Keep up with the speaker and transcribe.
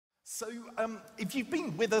So if you've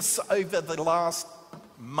been with us over the last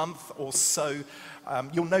month or so,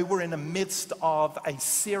 you'll know we're in the midst of a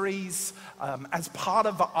series as part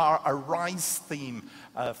of our Arise theme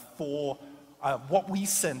for what we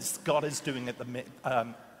sense God is doing at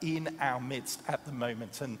in our midst at the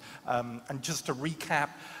moment. And just to recap,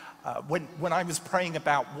 when I was praying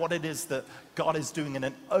about what it is that God is doing in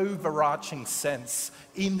an overarching sense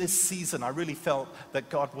in this season, I really felt that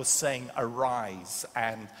God was saying, arise.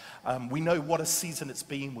 And we know what a season it's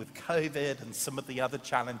been with COVID and some of the other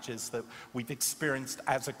challenges that we've experienced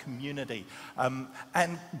as a community.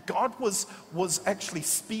 And God was actually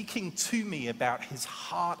speaking to me about his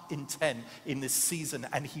heart intent in this season,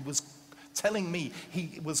 and he was telling me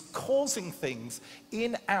he was causing things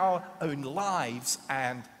in our own lives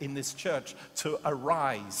and in this church to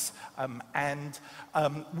arise. And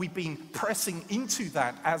we've been pressing into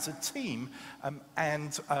that as a team,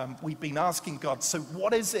 and we've been asking God, so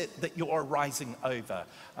what is it that you're arising over?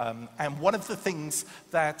 And one of the things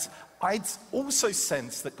that I'd also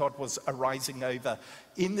sensed that God was arising over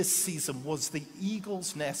in this season was the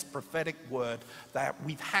eagle's nest prophetic word that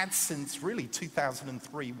we've had since really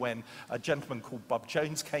 2003, when a gentleman called Bob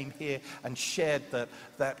Jones came here and shared that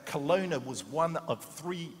Kelowna was one of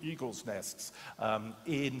 3 eagle's nests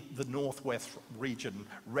in the northwest region.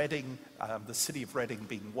 Reading, the city of Reading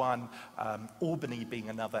being one, Albany being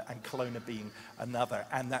another, and Kelowna being another.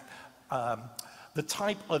 And that the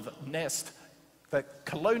type of nest that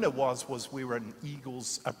Kelowna was we were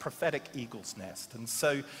a prophetic eagle's nest. And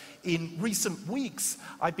so in recent weeks,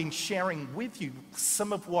 I've been sharing with you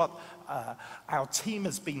some of what our team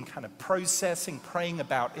has been kind of processing, praying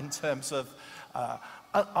about in terms of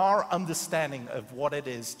our understanding of what it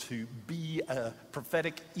is to be a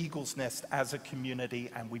prophetic eagle's nest as a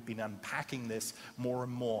community, and we've been unpacking this more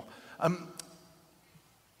and more.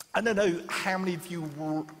 I don't know how many of you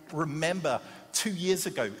will remember 2 years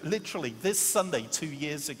ago, literally this Sunday 2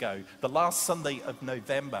 years ago, the last Sunday of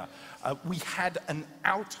November, we had an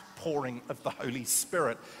outpouring of the Holy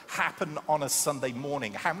Spirit happen on a Sunday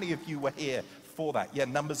morning. How many of you were here for that? Yeah,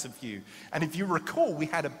 numbers of you. And if you recall, we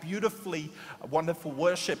had a beautifully wonderful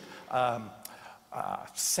worship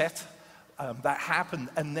set that happened,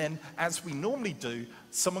 and then, as we normally do,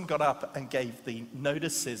 someone got up and gave the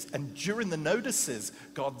notices, and during the notices,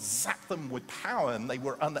 God zapped them with power, and they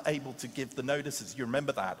were unable to give the notices. You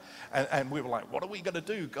remember that? And we were like, what are we going to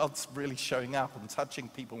do? God's really showing up and touching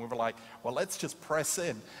people, and we were like, well, let's just press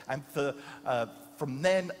in. And from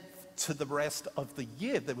then to the rest of the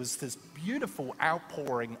year, there was this beautiful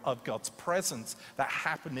outpouring of God's presence that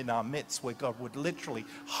happened in our midst, where God would literally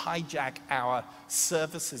hijack our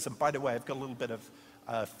services. And by the way, I've got a little bit of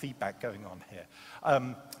feedback going on here.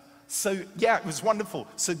 So yeah, it was wonderful.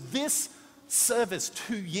 So this service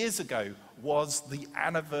 2 years ago was the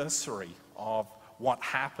anniversary of what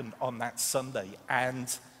happened on that Sunday.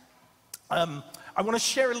 And I want to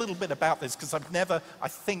share a little bit about this, because I've never, I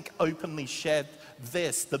think, openly shared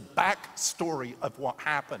this, the backstory of what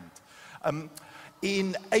happened.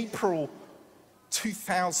 In April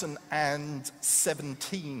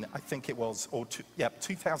 2017, I think it was,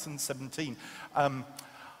 2017, a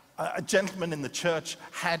gentleman in the church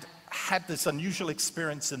had this unusual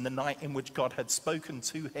experience in the night in which God had spoken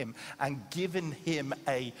to him and given him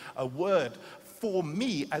a word for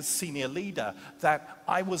me as senior leader, that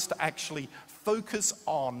I was to actually focus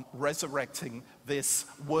on resurrecting this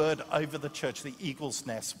word over the church, the eagle's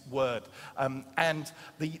nest word. And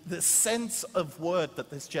the sense of word that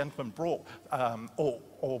this gentleman brought or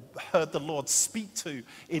heard the Lord speak to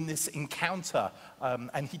in this encounter,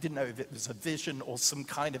 and he didn't know if it was a vision or some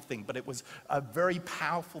kind of thing, but it was a very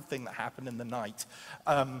powerful thing that happened in the night.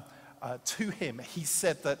 To him, he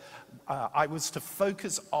said that I was to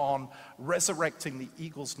focus on resurrecting the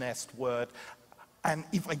eagle's nest word, and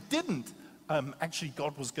if I didn't, actually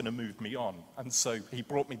God was going to move me on. And so he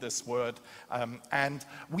brought me this word, and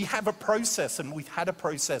we have a process, and we've had a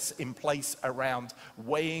process in place around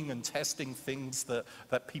weighing and testing things that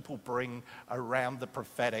people bring around the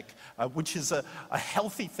prophetic, which is a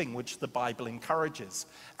healthy thing which the Bible encourages.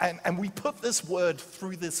 And we put this word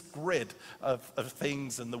through this grid of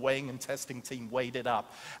things, and the weighing and testing team weighed it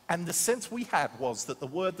up. And the sense we had was that the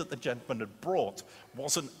word that the gentleman had brought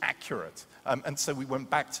wasn't accurate. And so we went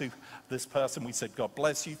back to this person. We said, God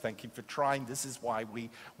bless you. Thank you for trying. This is why we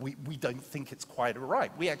don't think it's quite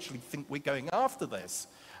right. We actually think we're going after this.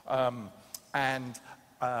 And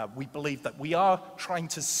we believe that we are trying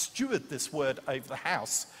to steward this word over the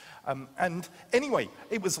house. And anyway,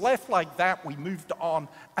 it was left like that. We moved on.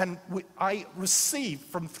 And I received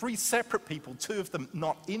from 3 separate people, 2 of them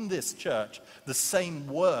not in this church, the same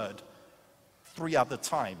word 3 other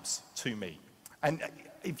times to me. And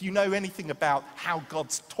if you know anything about how God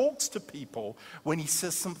talks to people, when he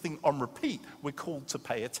says something on repeat, we're called to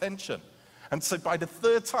pay attention. And so by the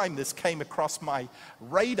 3rd time this came across my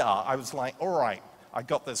radar, I was like, all right, I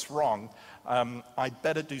got this wrong. I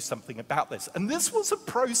better do something about this. And this was a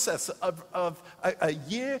process of a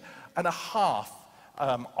year and a half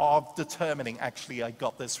of determining, actually, I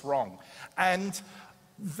got this wrong. And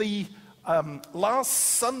the last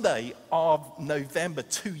Sunday of November,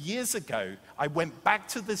 2 years ago, I went back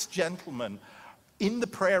to this gentleman in the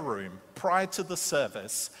prayer room prior to the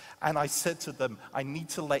service, and I said to them, I need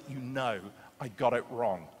to let you know I got it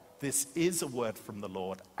wrong. This is a word from the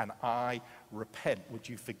Lord, and I repent. Would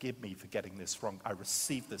you forgive me for getting this wrong? I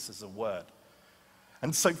received this as a word.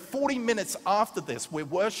 And so 40 minutes after this, we're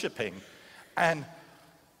worshiping, and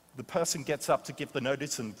the person gets up to give the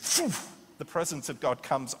notice, and the presence of God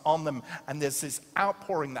comes on them, and there's this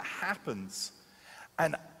outpouring that happens.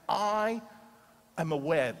 And I am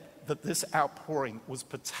aware that this outpouring was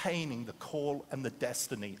pertaining the call and the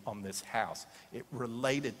destiny on this house. It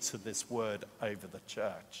related to this word over the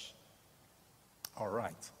church. All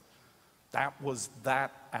right. That was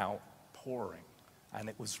that outpouring. And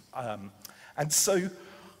it was, and so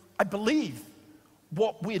I believe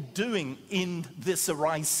what we're doing in this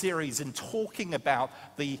Arise series in talking about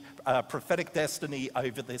the prophetic destiny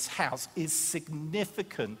over this house is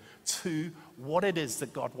significant to what it is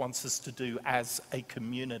that God wants us to do as a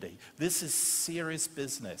community. This is serious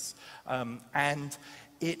business, and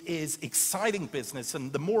it is exciting business,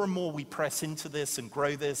 and the more and more we press into this and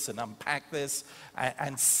grow this and unpack this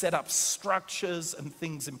and set up structures and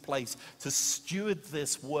things in place to steward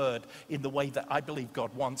this word in the way that I believe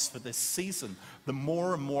God wants for this season, the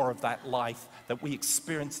more and more of that life that we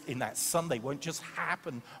experience in that Sunday won't just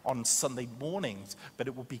happen on Sunday mornings, but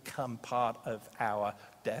it will become part of our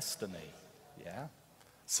destiny. Yeah?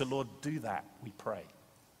 So Lord, do that, we pray.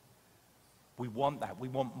 We want that. We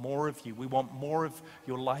want more of you. We want more of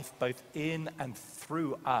your life both in and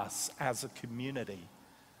through us as a community.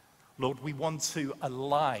 Lord, we want to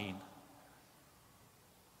align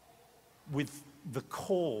with the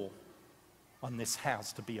call on this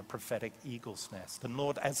house to be a prophetic eagle's nest. And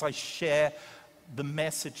Lord, as I share the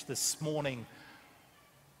message this morning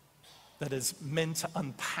that is meant to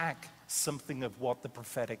unpack something of what the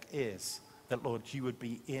prophetic is, that Lord, you would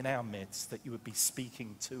be in our midst, that you would be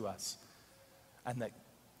speaking to us, and that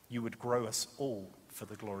you would grow us all for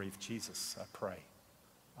the glory of Jesus, I pray.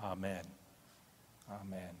 Amen.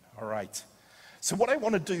 Amen. All right. So what I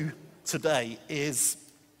want to do today is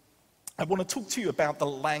I want to talk to you about the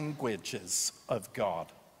languages of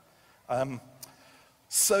God.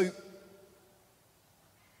 So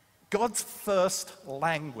God's first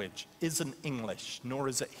language isn't English, nor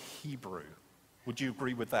is it Hebrew. Would you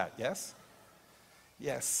agree with that? Yes?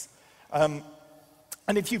 Yes.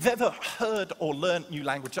 And if you've ever heard or learned new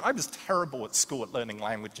language, I was terrible at school at learning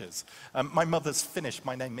languages. My mother's Finnish.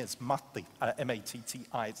 My name is Matti,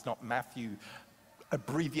 M-A-T-T-I. It's not Matthew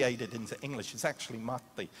abbreviated into English. It's actually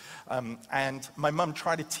Matti. And my mum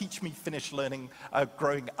tried to teach me Finnish learning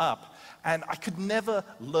growing up, and I could never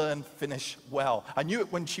learn Finnish well. I knew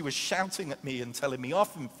it when she was shouting at me and telling me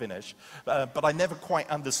off in Finnish, but I never quite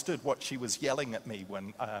understood what she was yelling at me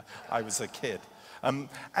when I was a kid. And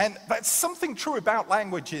that's something true about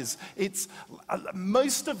language is it's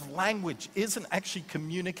most of language isn't actually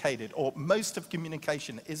communicated, or most of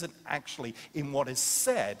communication isn't actually in what is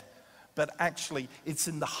said, but actually it's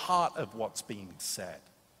in the heart of what's being said.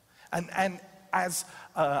 And as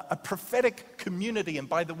a prophetic community, and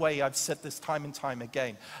by the way, I've said this time and time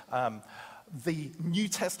again, the New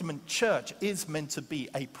Testament church is meant to be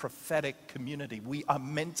a prophetic community. We are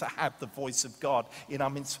meant to have the voice of God in our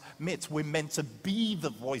midst. We're meant to be the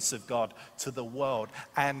voice of God to the world.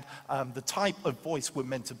 And the type of voice we're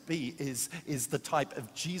meant to be is the type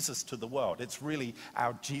of Jesus to the world. It's really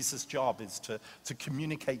our Jesus job is to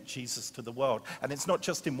communicate Jesus to the world. And it's not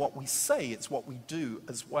just in what we say, it's what we do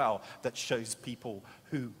as well that shows people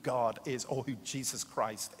who God is or who Jesus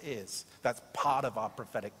Christ is. That's part of our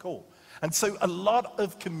prophetic call. And so a lot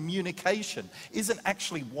of communication isn't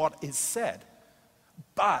actually what is said,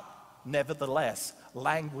 but nevertheless,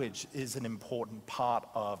 language is an important part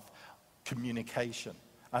of communication.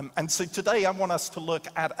 And so today I want us to look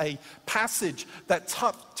at a passage that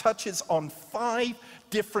touches on 5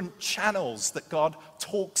 different channels that God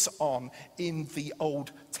talks on in the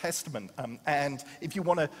Old Testament. And if you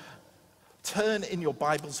want to turn in your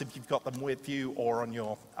Bibles, if you've got them with you, or on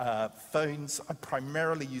your phones. I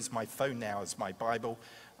primarily use my phone now as my Bible,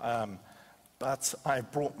 but I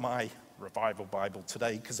brought my Revival Bible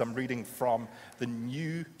today because I'm reading from the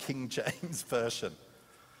New King James Version.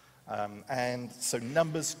 And so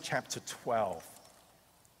Numbers chapter 12.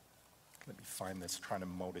 Let me find this, trying to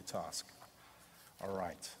multitask. All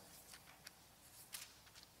right.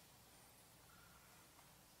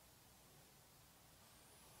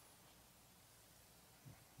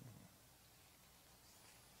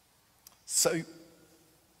 So,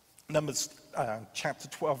 Numbers chapter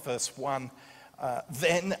 12, verse 1.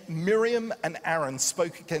 Then Miriam and Arron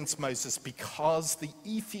spoke against Moses because the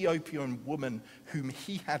Ethiopian woman whom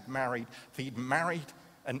he had married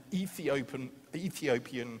an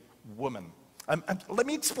Ethiopian woman. And let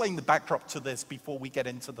me explain the backdrop to this before we get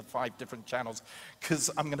into the 5 different channels, because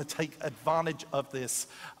I'm going to take advantage of this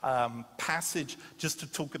passage just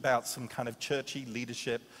to talk about some kind of churchy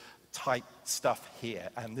leadership type stuff here,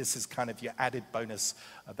 and this is kind of your added bonus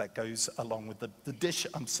that goes along with the dish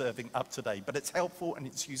I'm serving up today. But it's helpful and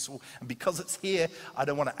it's useful, and because it's here, I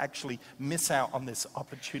don't want to actually miss out on this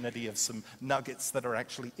opportunity of some nuggets that are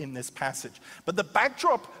actually in this passage. But the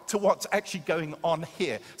backdrop to what's actually going on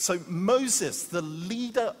here, so Moses, the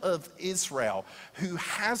leader of Israel, who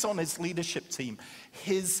has on his leadership team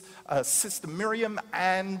his sister Miriam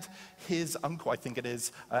and his uncle, I think it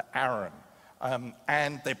is, Arron.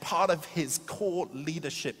 And they're part of his core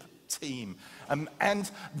leadership team.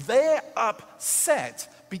 And they're upset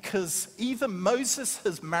because either Moses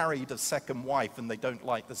has married a second wife and they don't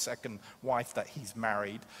like the second wife that he's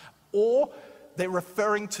married, or they're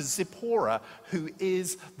referring to Zipporah, who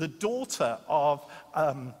is the daughter of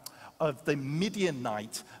the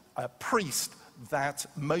Midianite priest that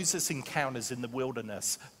Moses encounters in the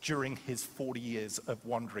wilderness during his 40 years of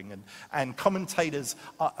wandering. And commentators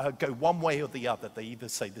go one way or the other. They either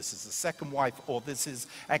say this is the second wife, or this is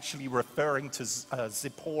actually referring to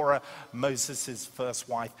Zipporah, Moses' first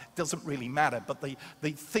wife. Doesn't really matter. But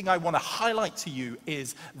the thing I want to highlight to you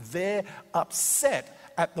is they're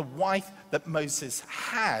upset at the wife that Moses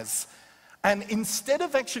has. And instead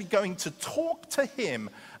of actually going to talk to him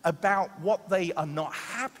about what they are not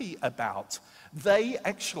happy about, they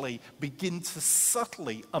actually begin to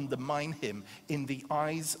subtly undermine him in the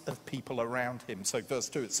eyes of people around him. So verse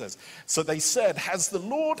 2 it says, "So they said, 'Has the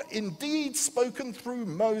Lord indeed spoken through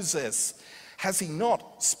Moses? Has he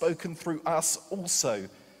not spoken through us also?'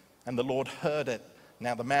 And the Lord heard it.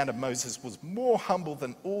 Now the man of Moses was more humble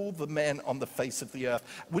than all the men on the face of the earth,"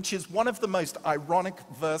 which is one of the most ironic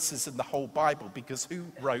verses in the whole Bible, because who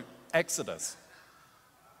wrote Exodus?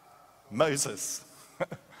 Moses.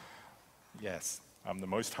 Yes, I'm the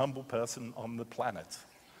most humble person on the planet.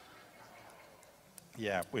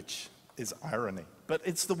 Yeah, which is irony. But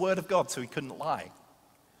it's the word of God, so he couldn't lie.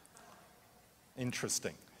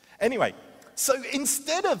 Interesting. Anyway, so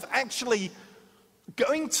instead of actually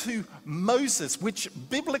going to Moses, which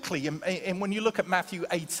biblically, and when you look at Matthew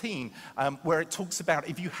 18, where it talks about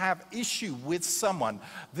if you have issue with someone,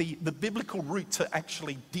 the biblical route to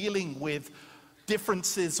actually dealing with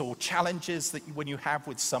differences or challenges that when you have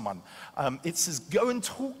with someone, it says go and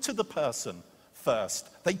talk to the person first.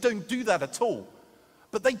 They don't do that at all.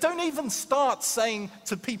 But they don't even start saying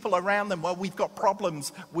to people around them, well, we've got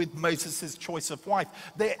problems with Moses' choice of wife.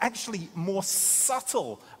 They're actually more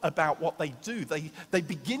subtle about what they do. They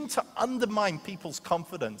begin to undermine people's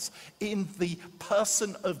confidence in the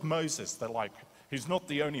person of Moses. They're like, he's not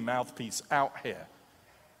the only mouthpiece out here.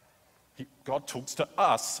 God talks to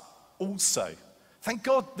us also. Thank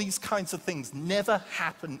God these kinds of things never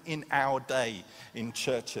happen in our day in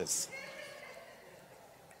churches.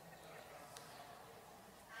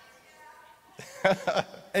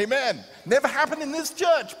 Amen. Never happened in this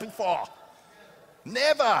church before.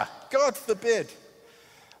 Never. God forbid.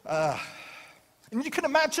 And you can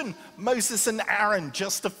imagine Moses and Arron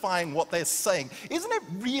justifying what they're saying. Isn't it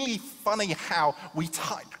really funny how we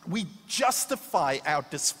justify our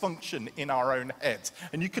dysfunction in our own heads?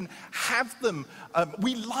 And you can have them,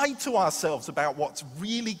 we lie to ourselves about what's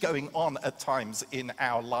really going on at times in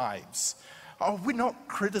our lives. Oh, we're not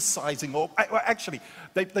criticizing, or actually,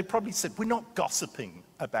 they probably said, we're not gossiping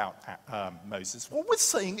about Moses. What we're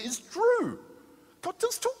saying is true. God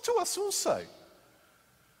does talk to us also.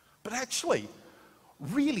 But actually,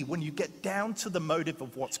 really, when you get down to the motive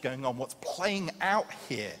of what's going on, what's playing out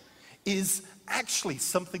here is actually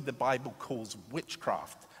something the Bible calls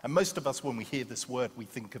witchcraft. And most of us, when we hear this word, we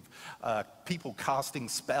think of people casting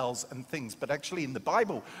spells and things. But actually, in the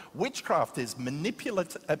Bible, witchcraft is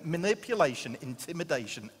manipulation,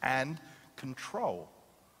 intimidation, and control.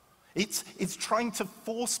 It's trying to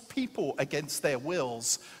force people against their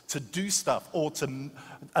wills to do stuff, or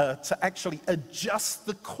to actually adjust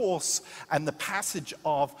the course and the passage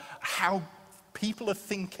of how people are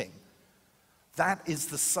thinking That is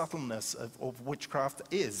the subtleness of witchcraft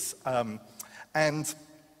is. And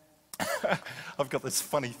I've got this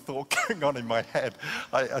funny thought going on in my head.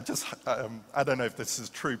 I don't know if this is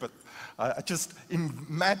true, but I just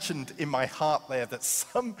imagined in my heart there that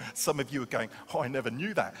some of you are going, oh, I never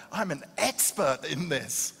knew that. I'm an expert in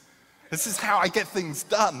this. This is how I get things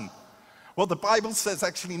done. Well, the Bible says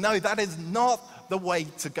actually, no, that is not the way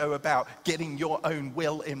to go about getting your own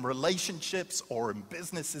will in relationships or in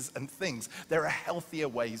businesses and things. There are healthier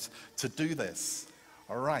ways to do this.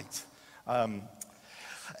 All right.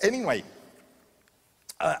 Anyway,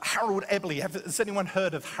 Harold Eberle. Has anyone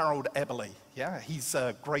heard of Harold Eberle? Yeah, he's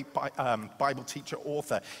a great Bible teacher,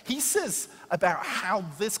 author. He says about how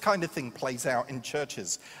this kind of thing plays out in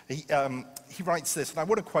churches. He writes this, and I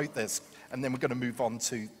want to quote this, and then we're going to move on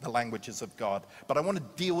to the languages of God. But I want to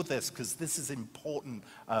deal with this because this is important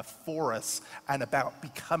for us and about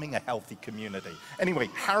becoming a healthy community. Anyway,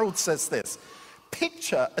 Harold says this: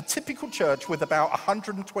 picture a typical church with about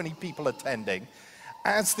 120 people attending.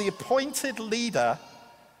 As the appointed leader,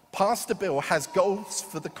 Pastor Bill has goals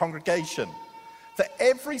for the congregation. For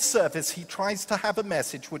every service, he tries to have a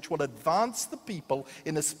message which will advance the people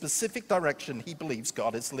in a specific direction he believes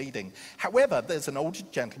God is leading. However, there's an older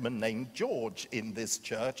gentleman named George in this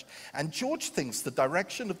church, and George thinks the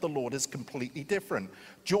direction of the Lord is completely different.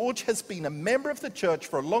 George has been a member of the church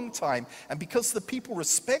for a long time, and because the people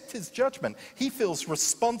respect his judgment, he feels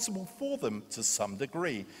responsible for them to some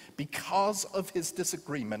degree. Because of his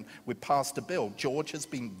disagreement with Pastor Bill, George has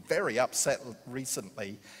been very upset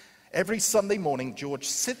recently. Every Sunday morning, George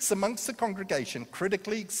sits amongst the congregation,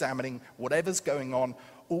 critically examining whatever's going on.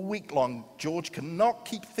 All week long, George cannot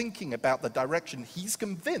keep thinking about the direction he's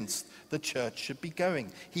convinced the church should be going.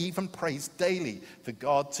 He even prays daily for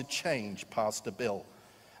God to change Pastor Bill.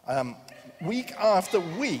 Week after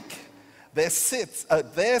week, there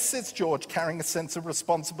sits George carrying a sense of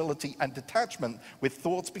responsibility and detachment, with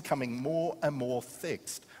thoughts becoming more and more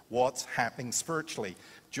fixed. What's happening spiritually?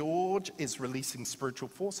 George is releasing spiritual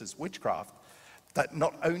forces, witchcraft, that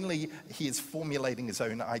not only he is formulating his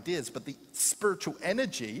own ideas, but the spiritual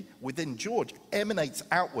energy within George emanates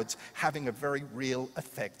outwards, having a very real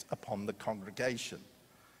effect upon the congregation.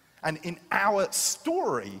 And in our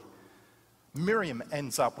story, Miriam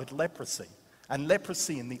ends up with leprosy. And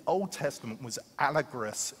leprosy in the Old Testament was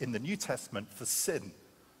allegorous in the New Testament for sin.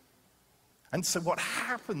 And so what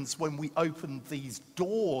happens when we open these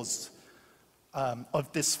doors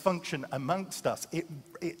of dysfunction amongst us, it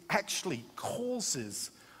actually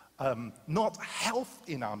causes not health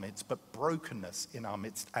in our midst, but brokenness in our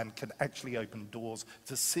midst, and can actually open doors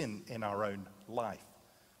to sin in our own life.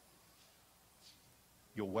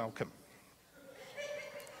 You're welcome.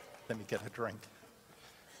 Let me get a drink.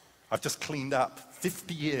 I've just cleaned up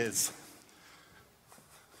 50 years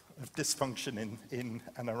of dysfunction in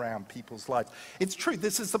and around people's lives. It's true,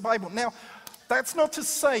 this is the Bible. Now, that's not to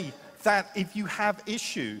say that if you have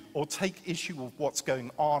issue or take issue with what's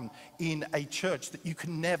going on in a church, that you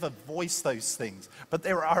can never voice those things. But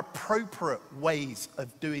there are appropriate ways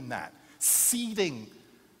of doing that. Seeding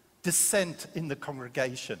dissent in the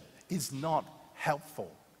congregation is not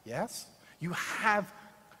helpful, yes? You have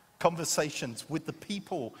conversations with the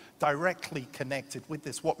people directly connected with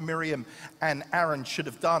this. What Miriam and Arron should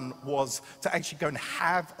have done was to actually go and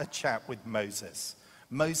have a chat with Moses.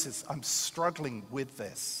 Moses, I'm struggling with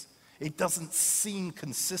this. It doesn't seem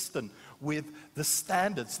consistent with the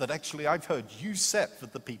standards that actually I've heard you set for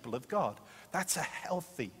the people of God. That's a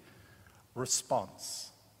healthy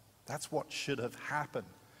response. That's what should have happened.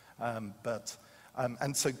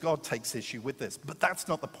 And so God takes issue with this. But that's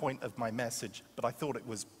not the point of my message. But I thought it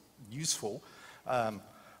was useful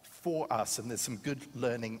for us, and there's some good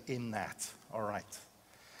learning in that. All right.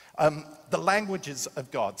 The languages of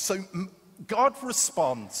God. So God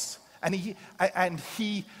responds, and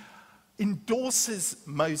he endorses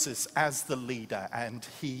Moses as the leader, and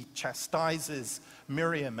he chastises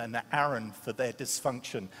Miriam and Arron for their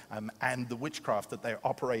dysfunction and the witchcraft that they're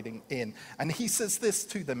operating in. And he says this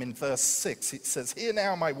to them in verse 6. It says, "Hear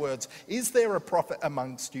now my words. Is there a prophet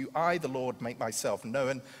amongst you? I, the Lord, make myself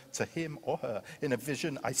known to him or her. In a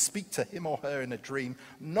vision, I speak to him or her in a dream.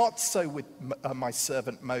 Not so with my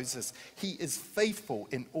servant Moses. He is faithful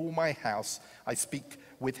in all my house. I speak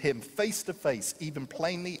with him face to face, even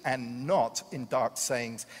plainly, and not in dark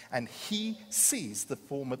sayings. And he sees the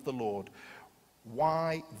form of the Lord.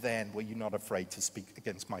 Why then were you not afraid to speak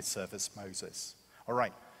against my servant Moses?" All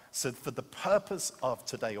right, so for the purpose of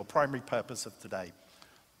today, or primary purpose of today,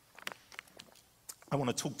 I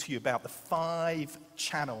want to talk to you about the 5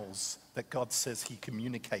 channels that God says he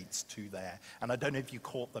communicates to there. And I don't know if you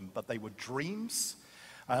caught them, but they were dreams,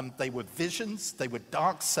 They were visions, they were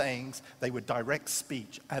dark sayings, they were direct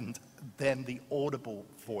speech, and then the audible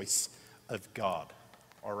voice of God.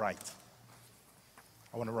 All right.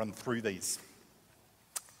 I want to run through these.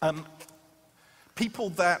 People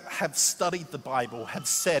that have studied the Bible have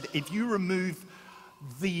said if you remove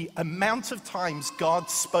the amount of times God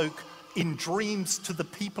spoke in dreams to the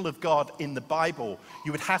people of God in the Bible,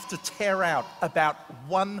 you would have to tear out about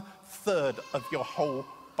 1/3 of your whole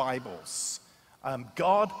Bibles.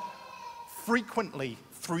 God frequently,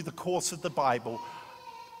 through the course of the Bible,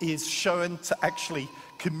 is shown to actually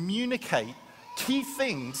communicate key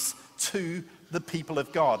things to the people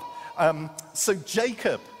of God. So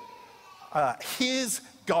Jacob hears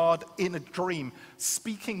God in a dream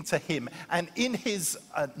speaking to him, and in his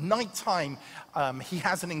nighttime he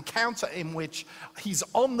has an encounter in which he's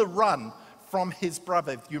on the run from his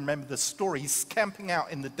brother. If you remember the story, he's camping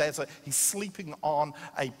out in the desert, he's sleeping on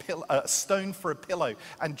a stone for a pillow,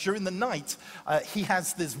 and during the night he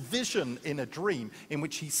has this vision in a dream in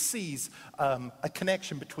which he sees a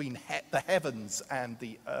connection between the heavens and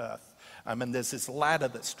the earth. And there's this ladder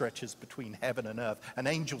that stretches between heaven and earth, and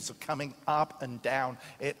angels are coming up and down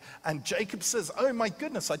it. And Jacob says, oh my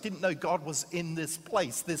goodness, I didn't know God was in this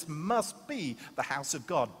place. This must be the house of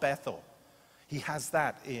God, Bethel. He has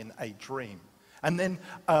that in a dream. And then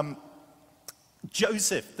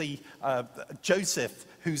Joseph,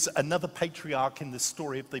 who's another patriarch in the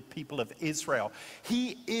story of the people of Israel,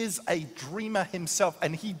 he is a dreamer himself,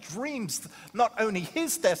 and he dreams not only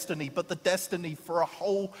his destiny, but the destiny for a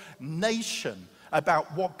whole nation about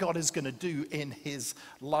what God is going to do in his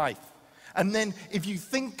life. And then if you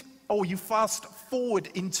think, or you fast forward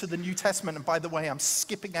into the New Testament, and by the way, I'm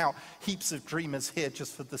skipping out heaps of dreamers here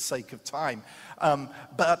just for the sake of time,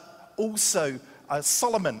 but also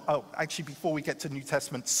Solomon, actually before we get to New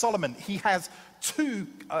Testament, Solomon, he has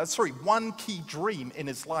one key dream in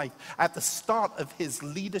his life at the start of his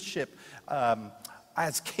leadership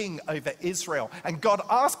as king over Israel. And God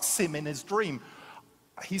asks him in his dream,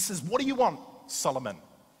 he says, what do you want, Solomon?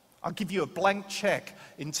 I'll give you a blank check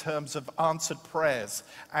in terms of answered prayers.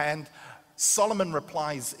 And Solomon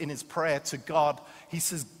replies in his prayer to God, he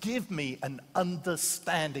says, give me an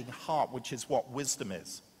understanding heart, which is what wisdom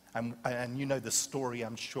is. And you know the story,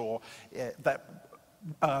 I'm sure, that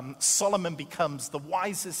Solomon becomes the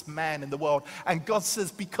wisest man in the world. And God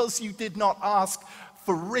says, because you did not ask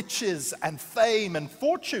for riches and fame and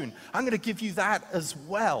fortune, I'm going to give you that as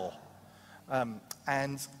well.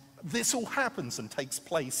 And this all happens and takes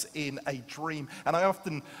place in a dream. And I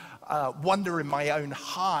often wonder in my own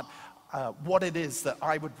heart what it is that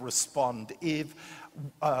I would respond if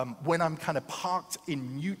when I'm kind of parked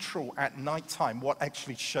in neutral at nighttime, what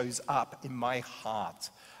actually shows up in my heart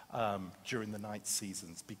during the night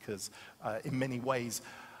seasons. Because in many ways,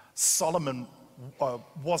 Solomon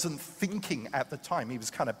wasn't thinking at the time. He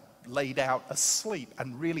was kind of laid out asleep.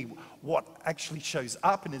 And really what actually shows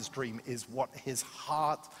up in his dream is what his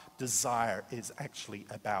heart desire is actually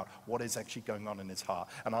about, what is actually going on in his heart.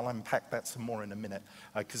 And I'll unpack that some more in a minute,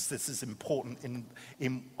 because this is important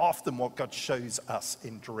in often what God shows us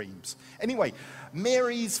in dreams. Anyway,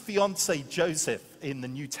 Mary's fiance Joseph in the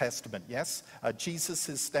New Testament, yes?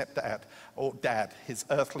 Jesus' stepdad, or dad, his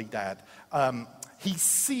earthly dad, he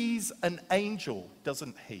sees an angel,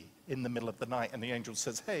 doesn't he, in the middle of the night, and the angel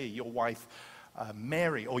says, hey, your wife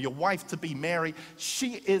Mary, or your wife to be Mary,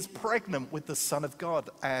 she is pregnant with the Son of God.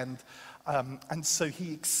 And so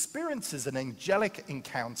he experiences an angelic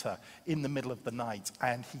encounter in the middle of the night,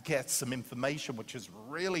 and he gets some information which is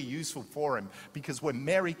really useful for him, because when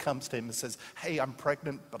Mary comes to him and says, hey, I'm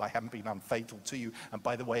pregnant, but I haven't been unfaithful to you, and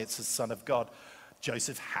by the way, it's the Son of God,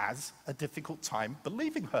 Joseph has a difficult time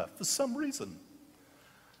believing her for some reason.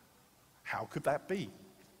 How could that be?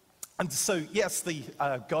 And so, yes,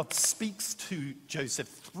 God speaks to Joseph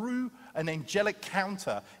through an angelic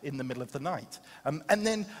encounter in the middle of the night. And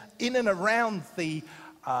then in and around the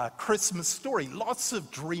Christmas story, lots of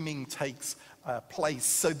dreaming takes place.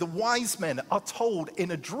 So the wise men are told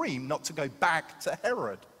in a dream not to go back to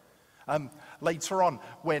Herod. Later on,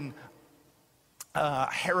 when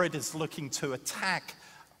Herod is looking to attack,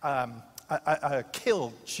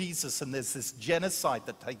 kill Jesus, and there's this genocide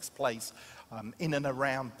that takes place in and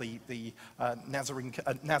around the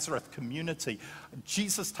Nazareth community.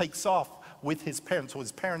 Jesus takes off with his parents, or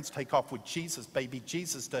his parents take off with Jesus, baby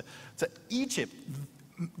Jesus, to Egypt.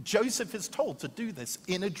 Joseph is told to do this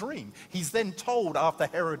in a dream. He's then told after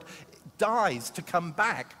Herod dies to come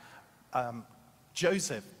back.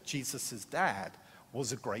 Joseph, Jesus' dad,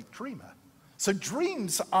 was a great dreamer. So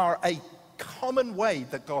dreams are a common way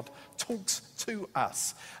that God talks to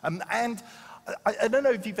us. And I don't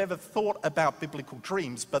know if you've ever thought about biblical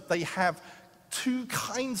dreams, but they have two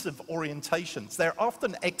kinds of orientations. They're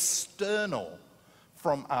often external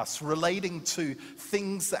from us, relating to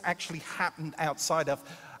things that actually happened outside of,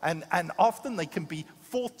 and often they can be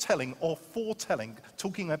foretelling,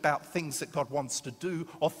 talking about things that God wants to do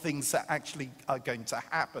or things that actually are going to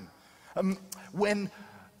happen. When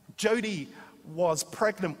Jody was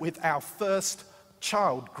pregnant with our first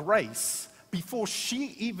child, Grace, before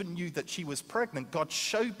she even knew that she was pregnant, God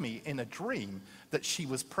showed me in a dream that she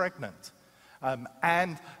was pregnant.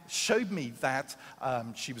 And showed me that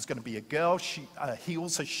she was going to be a girl. He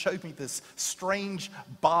also showed me this strange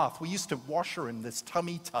bath. We used to wash her in this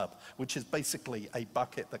tummy tub, which is basically a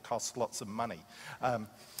bucket that costs lots of money.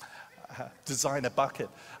 Designer bucket.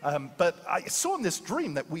 But I saw in this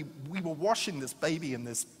dream that we were washing this baby in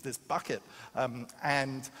this bucket.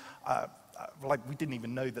 Like we didn't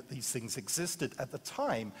even know that these things existed at the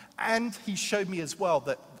time. And he showed me as well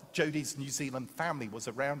that Jodie's New Zealand family was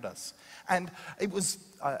around us. And it was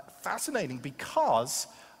fascinating because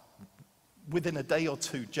within a day or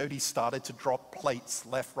two, Jodie started to drop plates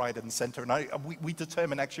left, right, and center. And we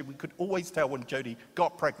determined actually we could always tell when Jodie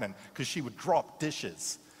got pregnant because she would drop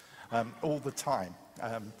dishes all the time.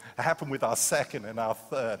 It happened with our second and our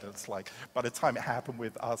third. It's like, by the time it happened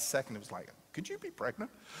with our second, it was like, could you be pregnant?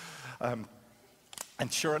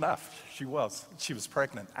 And sure enough, she was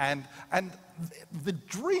pregnant. And the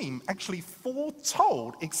dream actually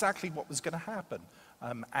foretold exactly what was going to happen.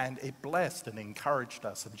 And it blessed and encouraged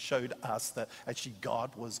us and showed us that actually God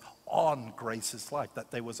was on Grace's life, that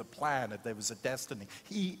there was a plan, that there was a destiny.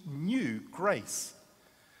 He knew Grace.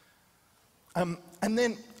 And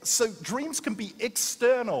then, so dreams can be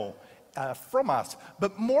external from us,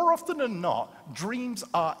 but more often than not, dreams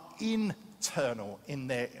are internal in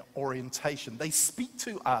their orientation. They speak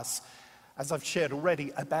to us, as I've shared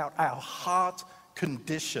already, about our heart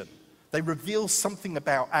condition. They reveal something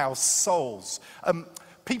about our souls.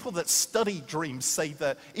 People that study dreams say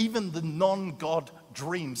that even the non-God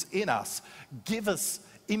dreams in us give us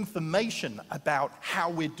information about how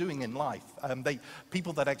we're doing in life.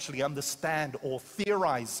 People that actually understand or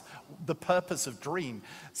theorize the purpose of dreams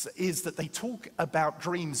is that they talk about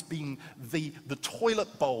dreams being the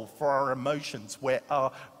toilet bowl for our emotions, where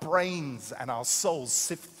our brains and our souls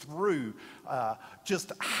sift through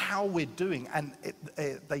just how we're doing, and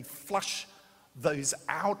they flush those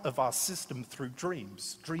out of our system through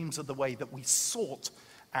dreams. Dreams are the way that we sort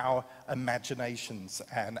our imaginations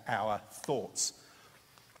and our thoughts.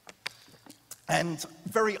 And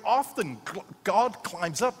very often, God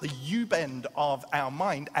climbs up the U-bend of our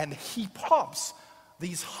mind and he pops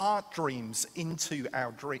these heart dreams into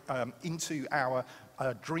our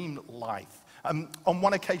dream life. On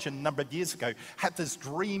one occasion, a number of years ago, had this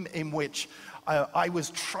dream in which I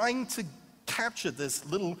was trying to capture this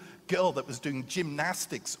little girl that was doing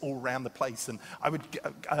gymnastics all around the place, and I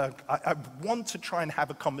want to try and have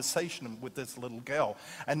a conversation with this little girl.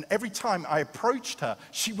 And every time I approached her,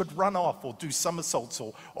 she would run off or do somersaults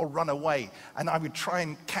or run away, and I would try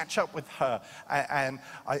and catch up with her, and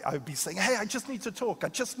I would be saying, hey, I just need to talk, I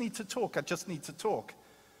just need to talk, I just need to talk.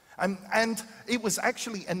 And it was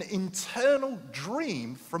actually an internal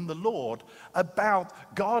dream from the Lord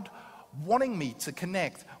about God wanting me to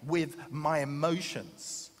connect with my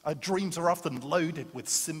emotions. Our dreams are often loaded with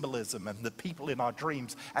symbolism, and the people in our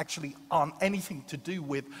dreams actually aren't anything to do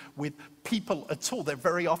with people at all. They're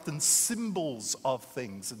very often symbols of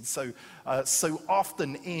things. And so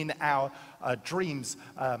often in our dreams,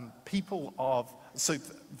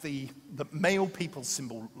 the male people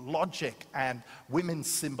symbol logic and women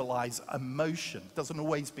symbolize emotion. It doesn't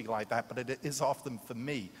always be like that, but it is often for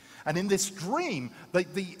me. And in this dream,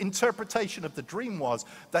 the interpretation of the dream was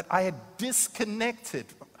that I had disconnected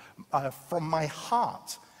from my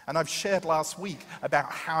heart. And I've shared last week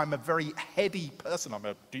about how I'm a very heady person. I'm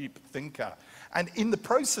a deep thinker. And in the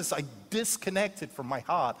process, I disconnected from my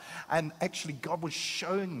heart. And actually, God was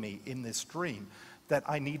showing me in this dream that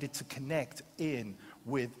I needed to connect in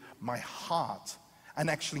with my heart. And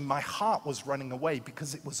actually, my heart was running away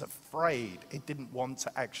because it was afraid. It didn't want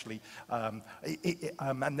to actually, and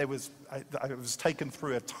I was taken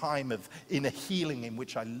through a time of inner healing in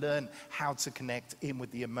which I learned how to connect in with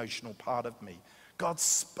the emotional part of me. God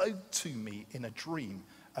spoke to me in a dream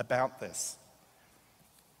about this.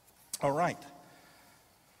 All right.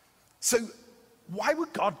 So why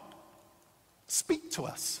would God speak to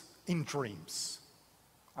us in dreams?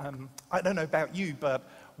 I don't know about you, but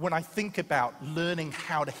when I think about learning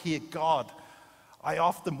how to hear God, I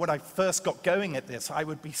often, when I first got going at this, I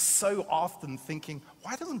would be so often thinking,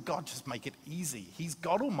 why doesn't God just make it easy? He's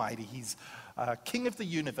God Almighty. He's King of the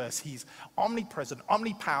universe. He's omnipresent,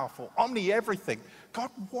 omnipowerful, omni-everything.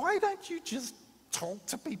 God, why don't you just talk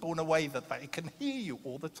to people in a way that they can hear you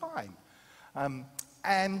all the time?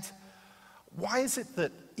 And why is it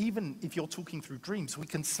that even if you're talking through dreams, we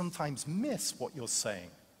can sometimes miss what you're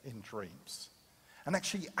saying in dreams? And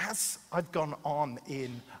actually, as I've gone on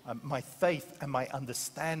in my faith and my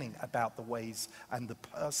understanding about the ways and the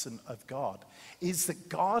person of God, is that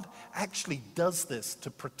God actually does this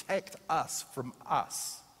to protect us from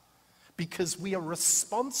us, because we are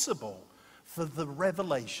responsible for the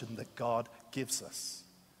revelation that God gives us.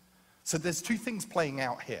 So there's two things playing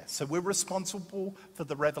out here. So we're responsible for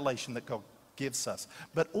the revelation that God gives us,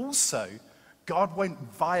 but also God won't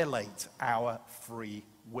violate our free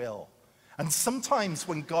will. And sometimes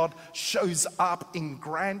when God shows up in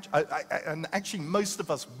grand, and actually most of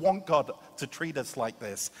us want God to treat us like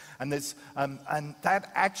this, and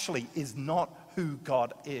that actually is not who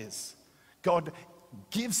God is. God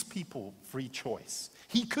gives people free choice.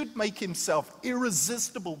 He could make himself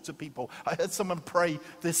irresistible to people. I heard someone pray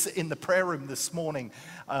this in the prayer room this morning.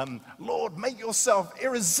 Lord, make yourself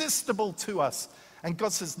irresistible to us. And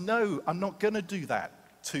God says, no, I'm not going to do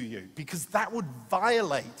that to you, because that would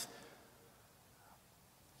violate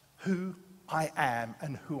who I am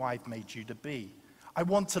and who I've made you to be. I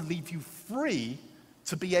want to leave you free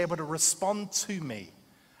to be able to respond to me.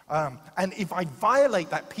 And if I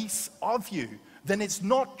violate that piece of you, then it's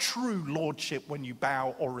not true lordship when you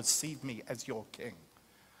bow or receive me as your king.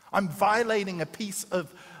 I'm violating a piece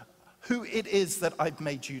of who it is that I've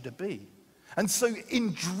made you to be. And so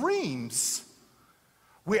in dreams,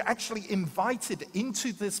 we're actually invited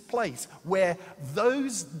into this place where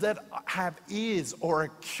those that have ears or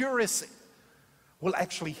are curious will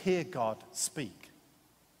actually hear God speak.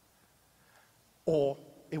 Or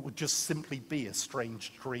it would just simply be a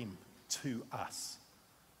strange dream to us.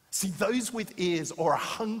 See, those with ears or a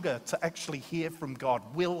hunger to actually hear from God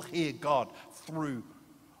will hear God through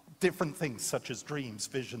different things such as dreams,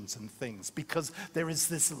 visions, and things, because there is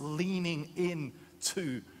this leaning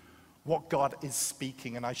into what God is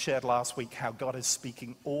speaking. And I shared last week how God is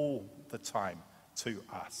speaking all the time to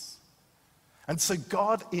us. And so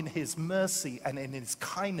God, in his mercy and in his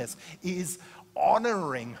kindness, is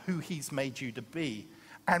honoring who he's made you to be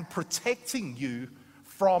and protecting you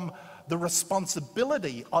from the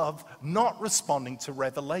responsibility of not responding to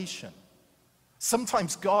revelation.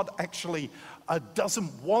 Sometimes God actually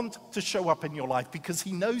doesn't want to show up in your life because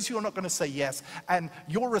he knows you're not going to say yes, and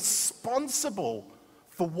you're responsible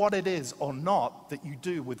for what it is or not that you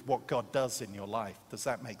do with what God does in your life. Does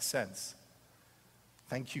that make sense?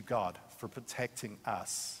 Thank you, God, for protecting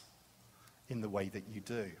us in the way that you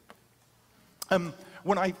do.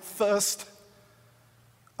 When I first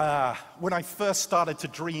started to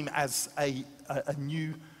dream as a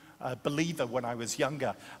new believer when I was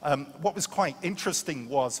younger, what was quite interesting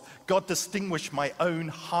was God distinguished my own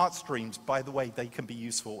heartstrings. By the way, they can be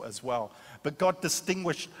useful as well. But God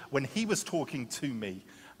distinguished when he was talking to me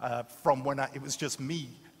from when it was just me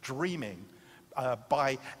dreaming.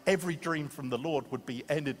 By every dream from the Lord would be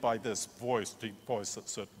ended by this voice, deep voice that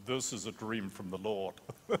said, "This is a dream from the Lord."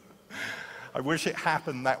 I wish it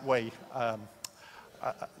happened that way.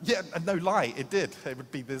 Yeah, no lie, it did. It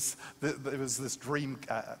would be this, there was this dream,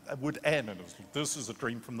 would end, and it was, "This is a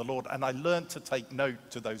dream from the Lord." And I learned to take note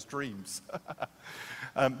to those dreams.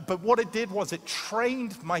 But what it did was it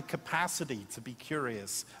trained my capacity to be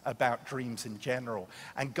curious about dreams in general.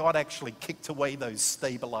 And God actually kicked away those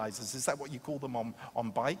stabilizers. Is that what you call them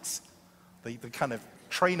on bikes? The kind of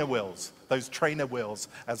trainer wheels, those trainer wheels,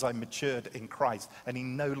 as I matured in Christ. And he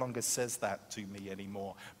no longer says that to me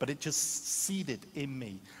anymore. But it just seeded in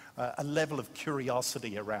me a level of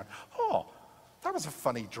curiosity around, oh, that was a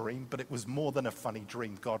funny dream, but it was more than a funny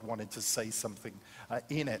dream. God wanted to say something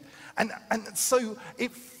in it. And so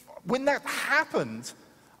when that happened,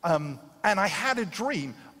 and I had a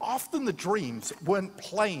dream, often the dreams weren't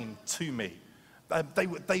plain to me.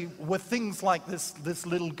 They were things like this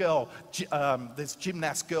little girl, this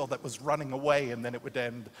gymnast girl that was running away, and then it would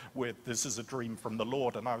end with, "This is a dream from the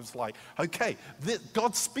Lord." And I was like, okay,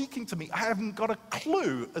 God's speaking to me. I haven't got a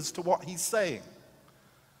clue as to what he's saying.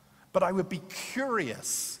 But I would be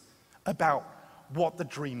curious about what the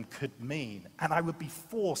dream could mean. And I would be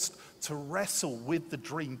forced to wrestle with the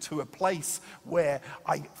dream to a place where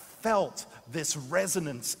I felt this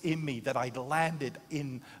resonance in me that I'd landed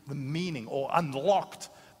in the meaning or unlocked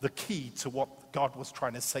the key to what God was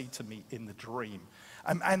trying to say to me in the dream.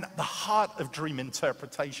 And the heart of dream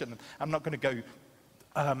interpretation, I'm not going to go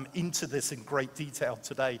into this in great detail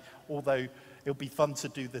today, although it'll be fun to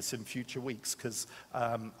do this in future weeks because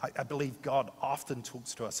I believe God often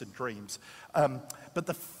talks to us in dreams. But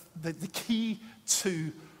the key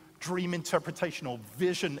to dream interpretation or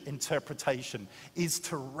vision interpretation is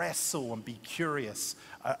to wrestle and be curious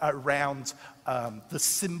around the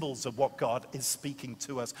symbols of what God is speaking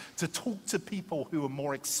to us, to talk to people who are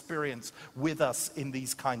more experienced with us in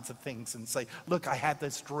these kinds of things and say, look, I had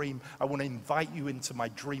this dream. I want to invite you into my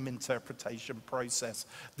dream interpretation process.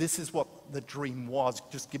 This is what the dream was,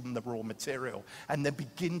 just give them the raw material. And then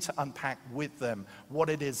begin to unpack with them what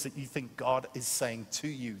it is that you think God is saying to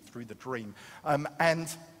you through the dream. And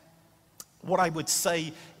what I would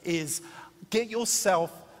say is get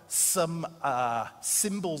yourself some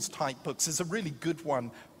symbols type books. There's a really good one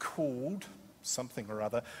called something or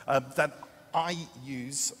other that I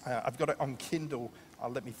use. I've got it on Kindle.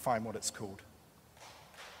 Let me find what it's called.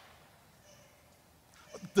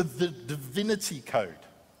 The Divinity Code.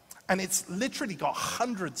 And it's literally got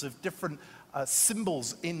hundreds of different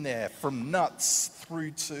symbols in there, from nuts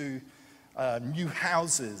through to new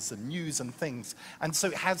houses and news and things. And so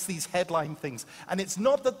it has these headline things. And it's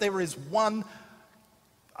not that there is one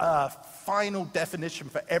final definition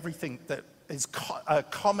for everything that is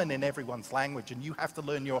common in everyone's language, and you have to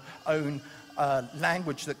learn your own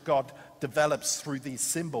language that God develops through these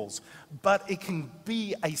symbols. But it can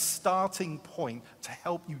be a starting point to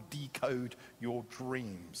help you decode your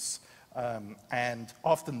dreams. And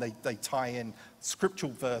often they tie in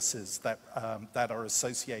scriptural verses that are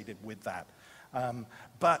associated with that.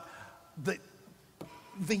 But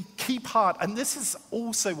the key part, and this is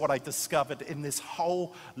also what I discovered in this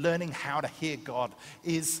whole learning how to hear God,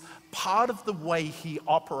 is part of the way he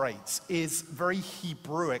operates is very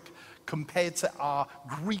Hebrewic compared to our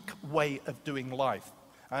Greek way of doing life.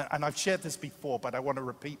 And I've shared this before, but I want to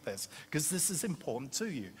repeat this because this is important to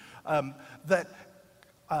you.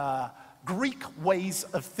 Greek ways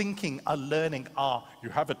of thinking are learning are, you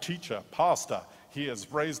have a teacher, pastor, he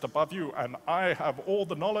is raised above you, and I have all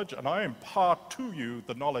the knowledge, and I impart to you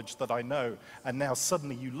the knowledge that I know, and now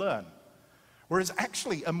suddenly you learn. Whereas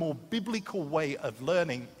actually a more biblical way of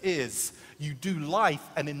learning is you do life,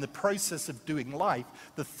 and in the process of doing life,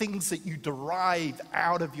 the things that you derive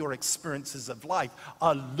out of your experiences of life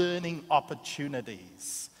are learning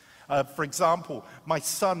opportunities. For example, my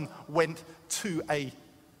son went to a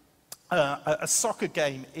soccer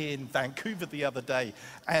game in Vancouver the other day,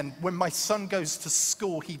 and when my son goes to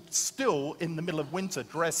school, he still, in the middle of winter,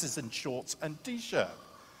 dresses in shorts and t-shirt.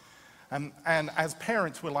 And as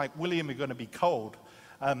parents, we're like, William, you're going to be cold.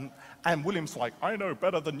 And William's like, I know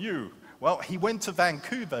better than you. Well, he went to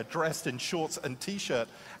Vancouver dressed in shorts and t-shirt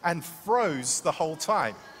and froze the whole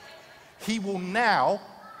time. He will now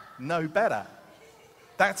know better.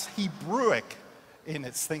 That's Hebrewic in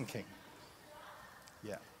its thinking.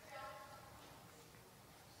 Yeah.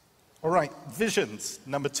 All right, visions,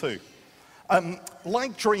 number 2.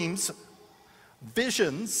 Like dreams,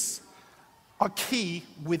 visions are key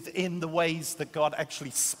within the ways that God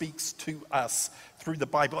actually speaks to us through the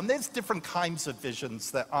Bible. And there's different kinds of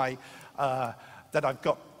visions that I've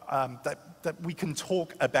got that we can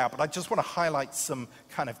talk about, but I just want to highlight some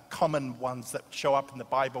kind of common ones that show up in the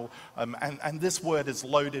Bible. And this word is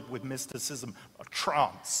loaded with mysticism, a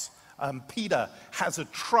trance. Peter has a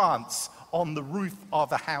trance on the roof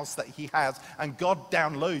of a house that he has, and God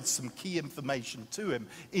downloads some key information to him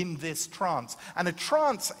in this trance. And a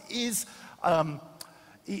trance is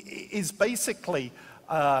basically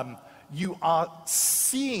you are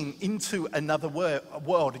seeing into another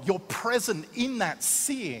world. You're present in that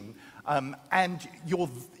seeing, and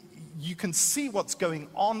you can see what's going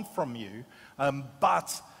on from you,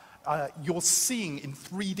 but you're seeing in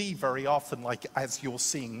 3D very often, like as you're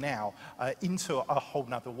seeing now, into a whole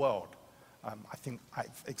nother world. I think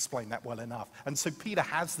I've explained that well enough. And so Peter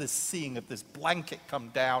has this seeing of this blanket come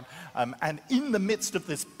down, and in the midst of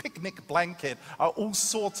this picnic blanket are all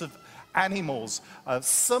sorts of animals,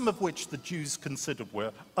 some of which the Jews considered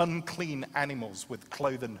were unclean animals with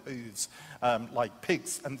cloven hooves, like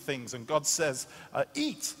pigs and things. And God says,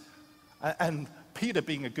 eat. And Peter,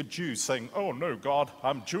 being a good Jew, saying, oh no, God,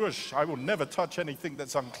 I'm Jewish. I will never touch anything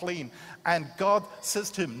that's unclean. And God says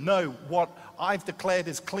to him, no, what I've declared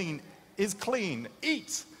is clean,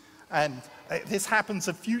 eat. And this happens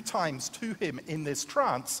a few times to him in this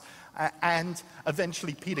trance. And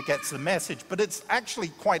eventually Peter gets the message. But it's actually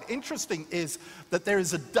quite interesting is that there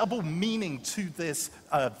is a double meaning to this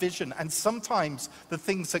vision. And sometimes the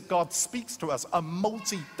things that God speaks to us are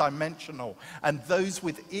multi-dimensional. And those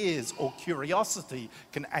with ears or curiosity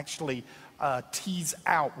can actually tease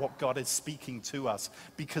out what God is speaking to us.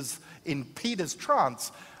 Because in Peter's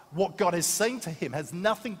trance, what God is saying to him has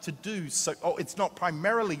nothing to do, it's not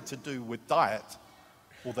primarily to do with diet,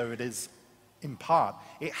 although it is in part.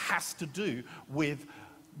 It has to do with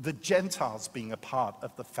the Gentiles being a part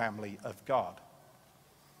of the family of God.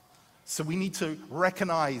 So we need to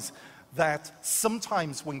recognize that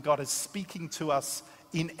sometimes when God is speaking to us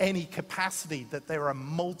in any capacity, that there are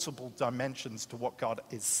multiple dimensions to what God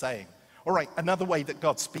is saying. All right, another way that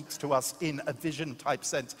God speaks to us in a vision type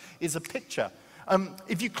sense is a picture.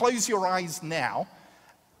 If you close your eyes now,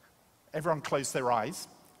 everyone close their eyes,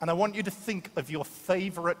 and I want you to think of your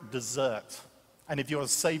favorite dessert. And if you're a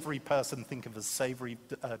savory person, think of a savory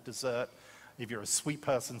dessert. If you're a sweet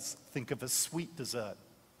person, think of a sweet dessert.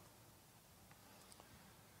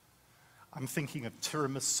 I'm thinking of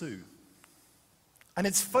tiramisu. And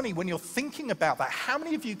it's funny, when you're thinking about that, how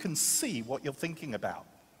many of you can see what you're thinking about?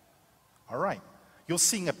 All right. You're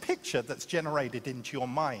seeing a picture that's generated into your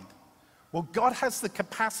mind. Well, God has the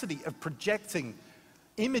capacity of projecting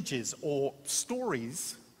images or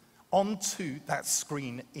stories onto that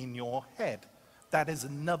screen in your head. That is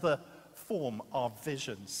another form of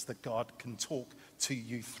visions that God can talk to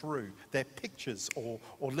you through. They're pictures or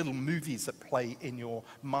little movies that play in your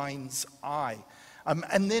mind's eye.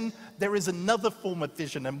 And then there is another form of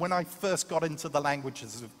vision. And when I first got into the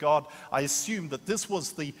languages of God, I assumed that this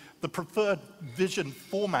was the preferred vision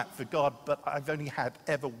format for God, but I've only had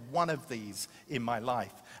ever one of these in my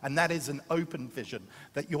life. And that is an open vision,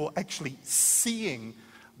 that you're actually seeing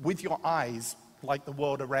with your eyes like the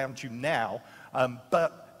world around you now,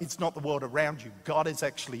 but it's not the world around you. God is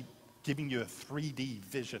actually giving you a 3D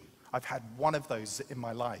vision. I've had one of those in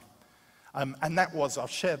my life. And that was, I'll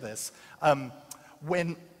share this,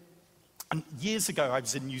 when years ago I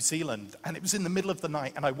was in New Zealand, and it was in the middle of the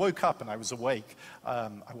night, and I woke up and I was awake.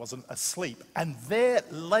 I wasn't asleep. And there,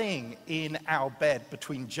 laying in our bed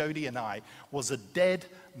between Jody and I, was a dead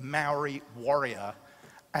Maori warrior.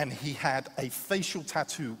 And he had a facial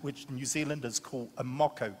tattoo, which New Zealanders call a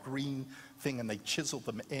moko, green thing, and they chiseled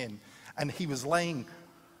them in. And he was laying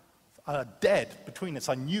dead between us.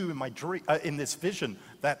 I knew in my dream, in this vision,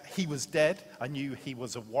 that he was dead. I knew he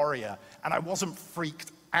was a warrior, and I wasn't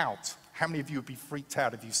freaked out. How many of you would be freaked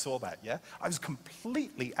out if you saw that, yeah? I was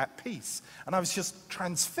completely at peace, and I was just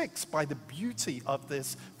transfixed by the beauty of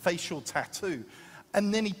this facial tattoo.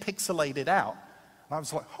 And then he pixelated out, and I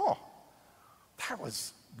was like, oh, that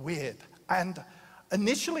was weird. And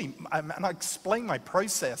initially, and I explained my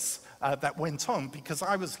process that went on, because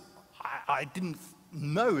I didn't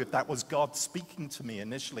know if that was God speaking to me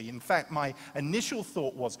initially. In fact, my initial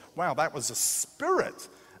thought was, wow, that was a spirit,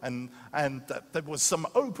 and that there was some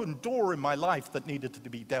open door in my life that needed to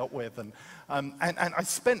be dealt with. And I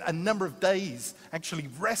spent a number of days actually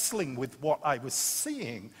wrestling with what I was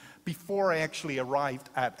seeing before I actually arrived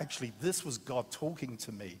at, this was God talking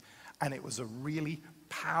to me. And it was a really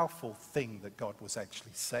powerful thing that God was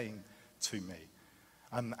actually saying to me.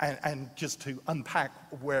 And just to unpack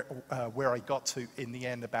where I got to in the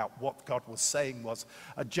end about what God was saying was,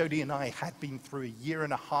 Jody and I had been through a year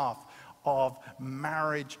and a half of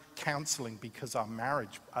marriage counseling because our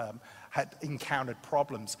marriage had encountered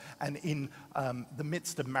problems. And in the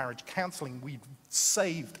midst of marriage counseling, we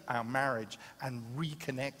saved our marriage and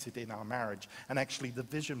reconnected in our marriage. And actually the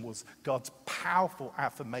vision was God's powerful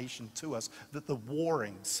affirmation to us that the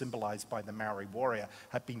warring, symbolized by the Maori warrior,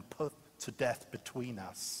 had been put to death between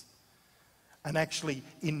us. And actually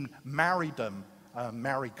in Maoridom,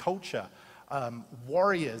 Maori culture,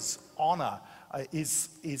 warriors' honor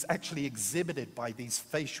is actually exhibited by these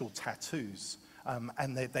facial tattoos.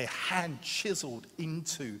 And they're hand chiseled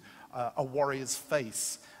into a warrior's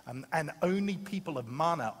face. And only people of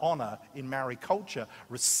mana, honor, in Maori culture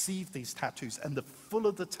receive these tattoos. And the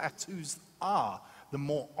fuller the tattoos are, the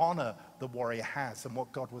more honor the warrior has. And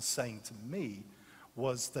what God was saying to me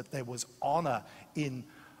was that there was honor in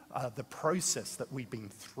the process that we've been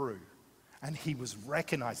through. And he was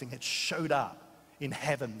recognizing, it showed up in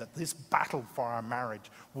heaven, that this battle for our marriage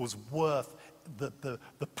was worth the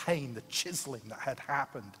pain, the chiseling that had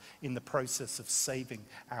happened in the process of saving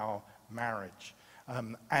our marriage.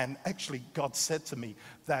 And actually, God said to me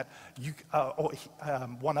that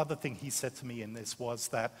one other thing he said to me in this was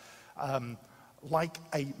that like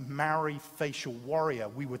a Maori facial warrior,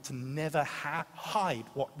 we were to never hide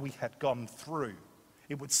what we had gone through.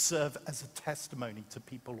 It would serve as a testimony to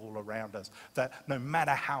people all around us that no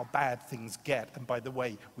matter how bad things get, and by the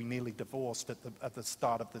way, we nearly divorced at the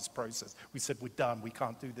start of this process. We said, we're done, we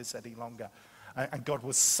can't do this any longer. And God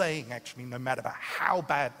was saying, actually, no matter how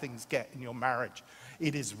bad things get in your marriage,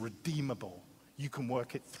 it is redeemable. You can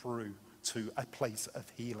work it through to a place of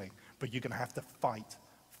healing, but you're going to have to fight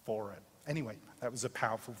for it. Anyway, that was a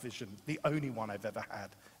powerful vision, the only one I've ever had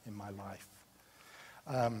in my life.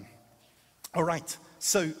 All right,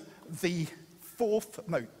 so the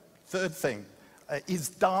third thing is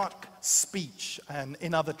dark speech, and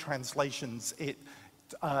in other translations, it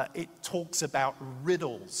talks about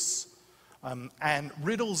riddles. And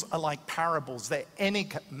riddles are like parables. They're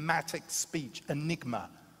enigmatic speech, enigma.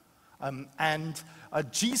 And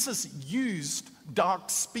Jesus used dark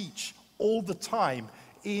speech all the time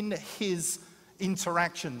in his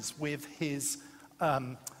interactions with his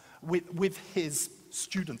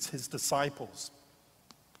students, his disciples.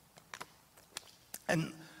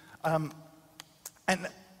 And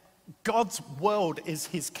God's world is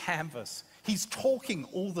his canvas. He's talking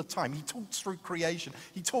all the time. He talks through creation.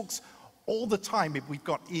 He talks all the time if we've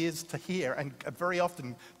got ears to hear. And very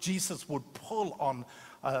often Jesus would pull on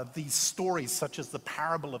these stories such as the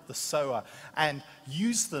parable of the sower and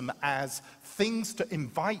use them as things to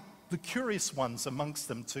invite the curious ones amongst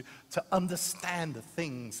them to understand the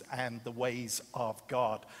things and the ways of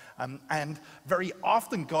God. And very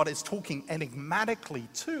often God is talking enigmatically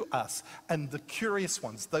to us, and the curious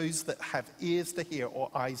ones, those that have ears to hear or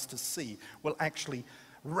eyes to see, will actually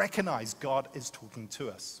recognize God is talking to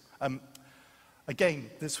us. Again,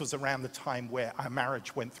 this was around the time where our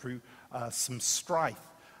marriage went through some strife.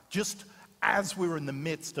 Just as we were in the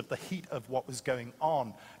midst of the heat of what was going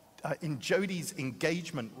on, in Jodi's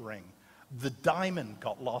engagement ring, the diamond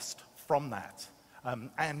got lost from that.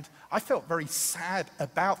 And I felt very sad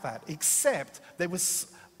about that, except there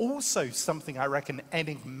was also something, I reckon,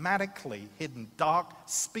 enigmatically hidden, dark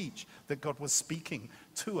speech that God was speaking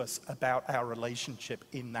to us about our relationship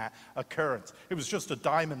in that occurrence. It was just a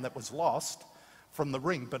diamond that was lost from the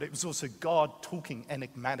ring, but it was also God talking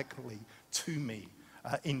enigmatically to me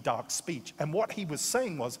in dark speech. And what he was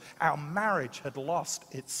saying was our marriage had lost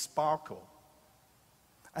its sparkle.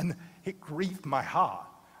 And it grieved my heart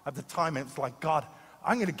at the time. It was like, God,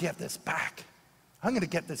 I'm going to get this back. I'm going to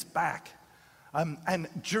get this back. And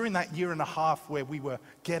during that year and a half where we were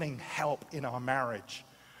getting help in our marriage,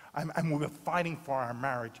 and we were fighting for our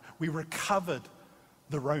marriage, we recovered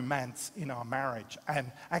the romance in our marriage.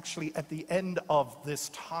 And actually at the end of this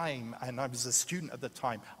time, and I was a student at the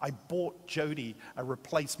time, I bought Jodi a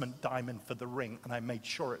replacement diamond for the ring, and I made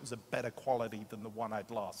sure it was a better quality than the one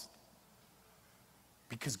I'd lost.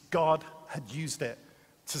 Because God had used it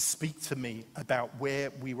to speak to me about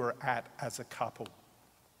where we were at as a couple.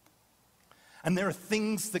 And there are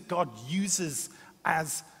things that God uses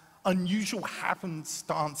as unusual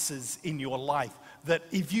happenstances in your life that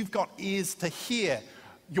if you've got ears to hear,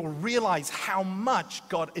 you'll realize how much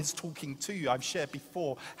God is talking to you. I've shared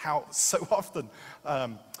before how so often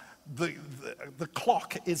the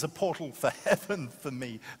clock is a portal for heaven for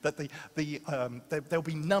me, that there'll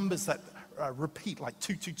be numbers that repeat, like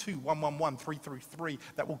 222, 111, 333,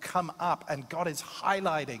 that will come up, and God is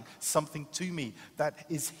highlighting something to me that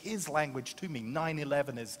is his language to me.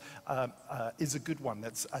 911 is a good one.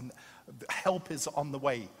 Help is on the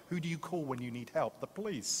way. Who do you call when you need help? The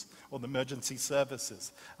police or the emergency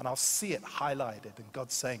services. And I'll see it highlighted, and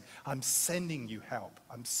God's saying, I'm sending you help.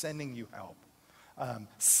 I'm sending you help.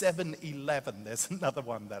 7-11, there's another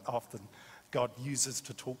one that often God uses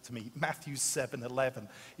to talk to me. Matthew 7:11.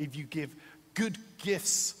 If you give good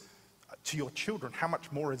gifts to your children, how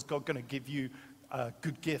much more is God going to give you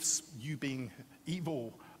good gifts, you being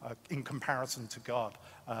evil in comparison to God?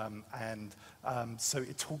 So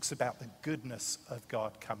it talks about the goodness of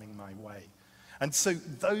God coming my way. And so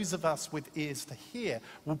those of us with ears to hear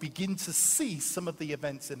will begin to see some of the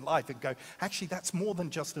events in life and go, actually, that's more than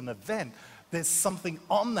just an event. There's something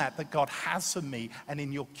on that God has for me, and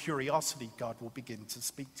in your curiosity, God will begin to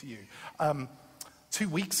speak to you. 2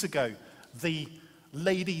 weeks ago, the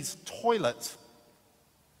ladies' toilet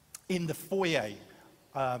in the foyer,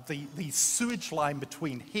 the sewage line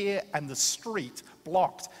between here and the street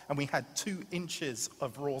blocked, and we had 2 inches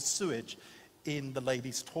of raw sewage in the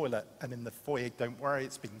ladies' toilet and in the foyer. Don't worry,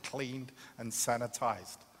 it's been cleaned and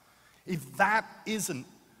sanitized. If that isn't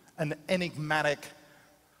an enigmatic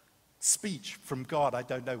speech from God, I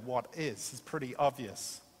don't know what is. It's pretty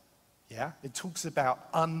obvious. Yeah? It talks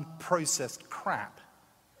about unprocessed crap.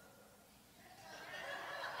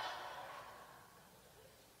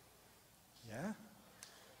 Yeah?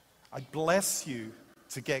 I bless you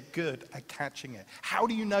to get good at catching it. How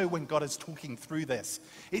do you know when God is talking through this?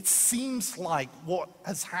 It seems like what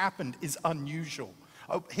has happened is unusual.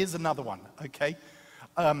 Oh, here's another one, okay?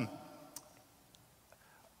 The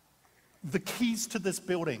keys to this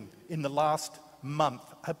building in the last month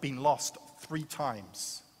have been lost 3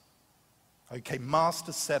 times. Okay,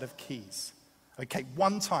 master set of keys. Okay,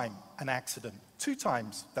 1 time, an accident. 2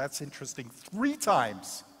 times, that's interesting. 3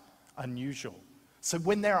 times, unusual. So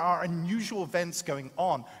when there are unusual events going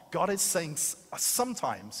on, God is saying,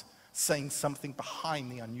 sometimes saying something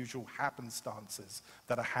behind the unusual happenstances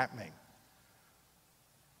that are happening.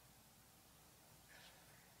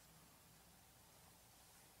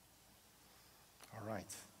 All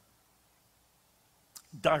right.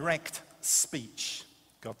 Direct speech.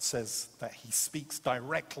 God says that he speaks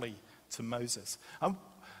directly to Moses.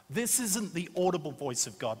 This isn't the audible voice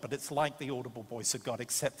of God, but it's like the audible voice of God,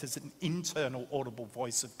 except it's an internal audible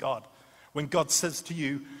voice of God. When God says to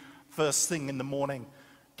you first thing in the morning,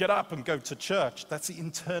 get up and go to church, that's the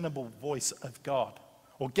internal voice of God.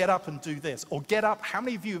 Or get up and do this. Or get up. How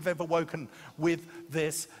many of you have ever woken with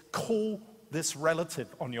this, call this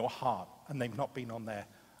relative on your heart, and they've not been on there?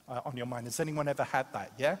 On your mind. Has anyone ever had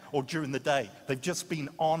that, yeah? Or during the day, they've just been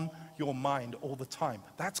on your mind all the time.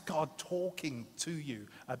 That's God talking to you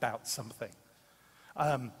about something.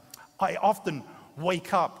 I often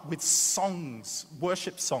wake up with songs,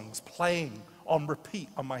 worship songs, playing on repeat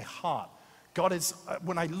on my heart. God is,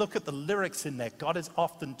 when I look at the lyrics in there, God is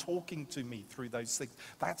often talking to me through those things.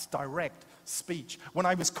 That's direct speech. When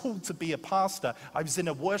I was called to be a pastor, I was in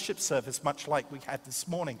a worship service, much like we had this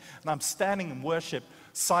morning, and I'm standing in worship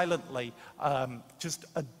silently, just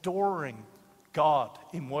adoring God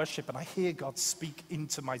in worship, and I hear God speak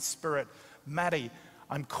into my spirit, Matti,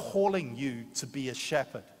 I'm calling you to be a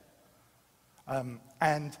shepherd,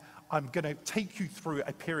 and I'm going to take you through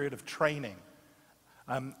a period of training.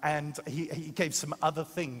 And he gave some other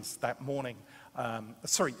things that morning.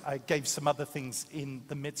 I gave some other things in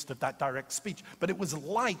the midst of that direct speech. But it was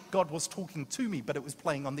like God was talking to me, but it was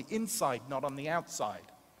playing on the inside, not on the outside.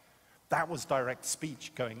 That was direct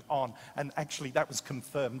speech going on. And actually, that was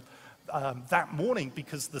confirmed that morning,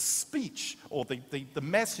 because the speech or the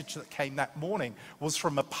message that came that morning was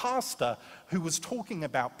from a pastor who was talking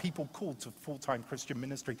about people called to full-time Christian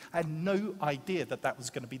ministry. I had no idea that that was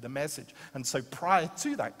going to be the message. And so prior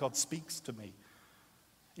to that, God speaks to me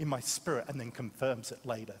in my spirit and then confirms it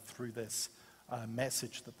later through this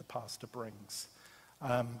message that the pastor brings.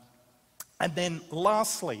 And then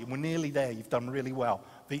lastly, we're nearly there, you've done really well,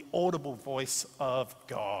 the audible voice of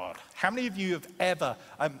God. How many of you have ever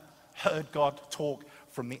heard God talk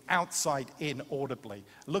from the outside in audibly?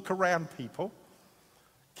 Look around, people.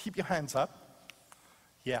 Keep your hands up.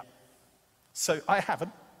 Yeah. So I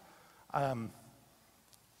haven't.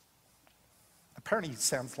 Apparently it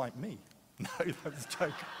sounds like me. No, that was a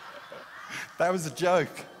joke. That was a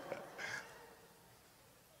joke.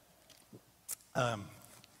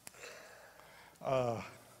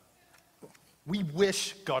 We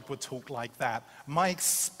wish God would talk like that. My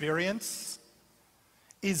experience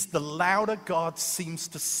is the louder God seems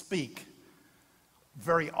to speak,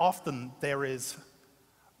 very often there is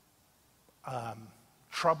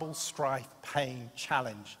trouble, strife, pain,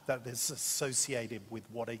 challenge that is associated with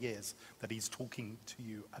what it is that he's talking to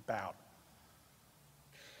you about.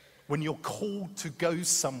 When you're called to go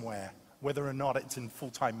somewhere, whether or not it's in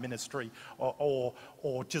full-time ministry or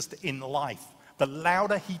just in life, the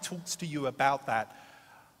louder he talks to you about that,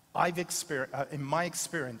 in my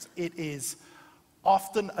experience, it is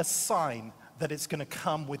often a sign that it's going to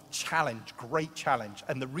come with challenge, great challenge.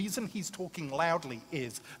 And the reason he's talking loudly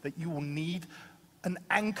is that you will need an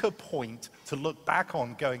anchor point to look back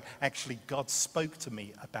on going, actually, God spoke to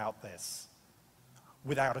me about this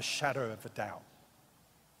without a shadow of a doubt.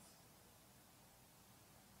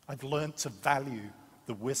 I've learned to value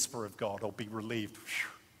the whisper of God or be relieved.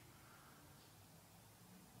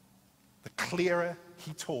 The clearer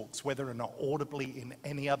he talks, whether or not audibly in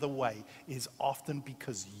any other way, is often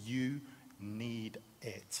because you need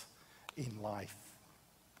it in life.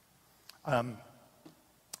 All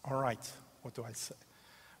right, what do I say?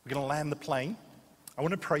 We're going to land the plane. I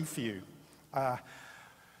want to pray for you.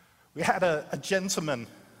 We had a gentleman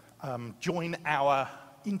join our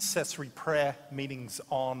intercessory prayer meetings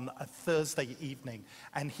on a Thursday evening,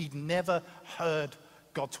 and he'd never heard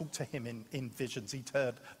God talk to him in visions. He'd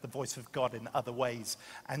heard the voice of God in other ways.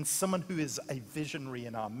 And someone who is a visionary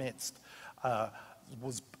in our midst, it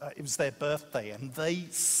was their birthday, and they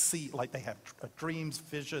see, like they have dreams,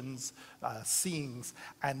 visions, seeings,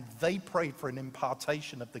 and they prayed for an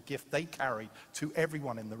impartation of the gift they carry to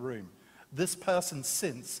everyone in the room. This person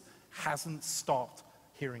since hasn't stopped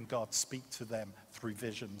hearing God speak to them through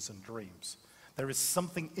visions and dreams. There is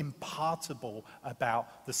something impartable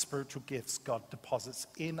about the spiritual gifts God deposits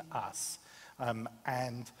in us. I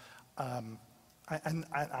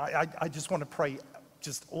just want to pray,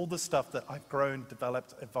 just all the stuff that I've grown,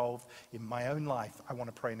 developed, evolved in my own life, I want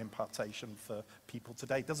to pray an impartation for people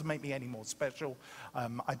today. It doesn't make me any more special.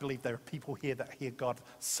 I believe there are people here that hear God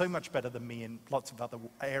so much better than me in lots of other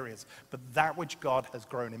areas. But that which God has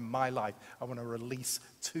grown in my life, I want to release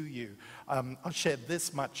to you. I'll share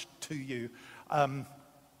this much to you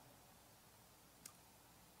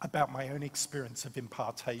about my own experience of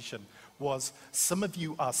impartation. Was some of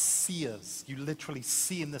you are seers. You literally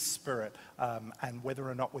see in the spirit, and whether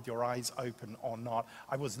or not with your eyes open or not.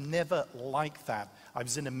 I was never like that. I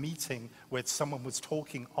was in a meeting where someone was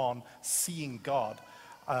talking on seeing God,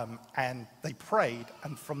 and they prayed,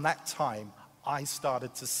 and from that time, I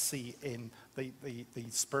started to see in the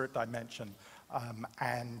spirit dimension,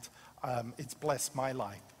 and it's blessed my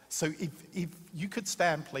life. So if you could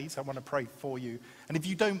stand, please, I want to pray for you. And if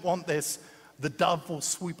you don't want this, the dove will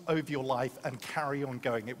swoop over your life and carry on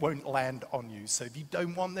going. It won't land on you. So if you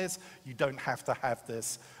don't want this, you don't have to have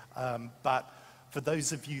this. But for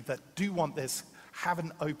those of you that do want this, have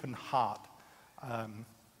an open heart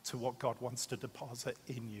to what God wants to deposit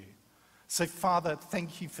in you. So Father,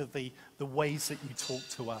 thank you for the ways that you talk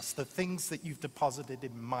to us, the things that you've deposited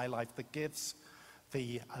in my life, the gifts,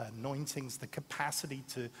 the anointings, the capacity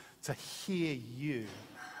to hear you,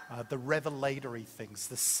 the revelatory things,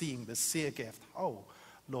 the seeing, the seer gift. Oh,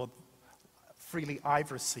 Lord, freely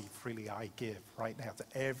I've received, freely I give right now to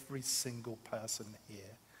every single person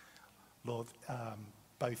here. Lord,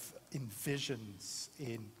 both in visions,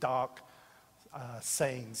 in dark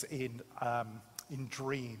sayings, in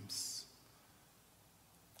dreams,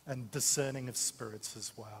 and discerning of spirits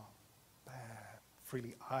as well.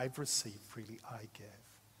 Freely I've received, freely I give.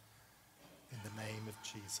 In the name of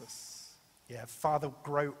Jesus. Yeah, Father,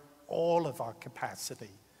 grow all of our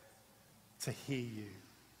capacity to hear you.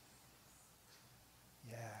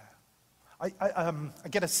 Yeah. I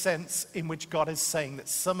get a sense in which God is saying that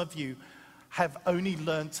some of you have only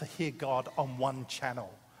learned to hear God on one channel.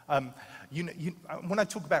 When I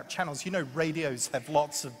talk about channels, radios have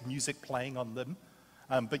lots of music playing on them,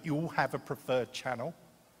 but you all have a preferred channel.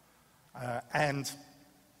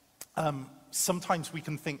 Sometimes we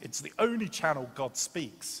can think it's the only channel God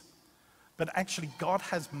speaks. But actually, God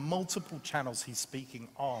has multiple channels he's speaking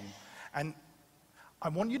on. And I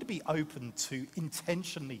want you to be open to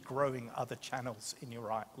intentionally growing other channels in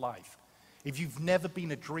your life. If you've never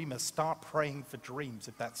been a dreamer, start praying for dreams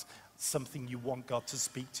if that's something you want God to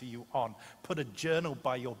speak to you on. Put a journal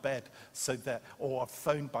by your bed or a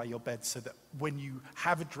phone by your bed so that when you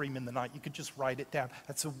have a dream in the night, you could just write it down.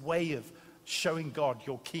 That's a way of showing God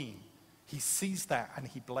you're keen. He sees that and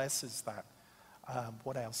he blesses that.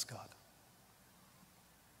 What else, God?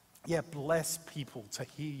 Yeah, bless people to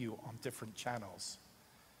hear you on different channels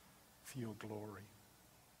for your glory.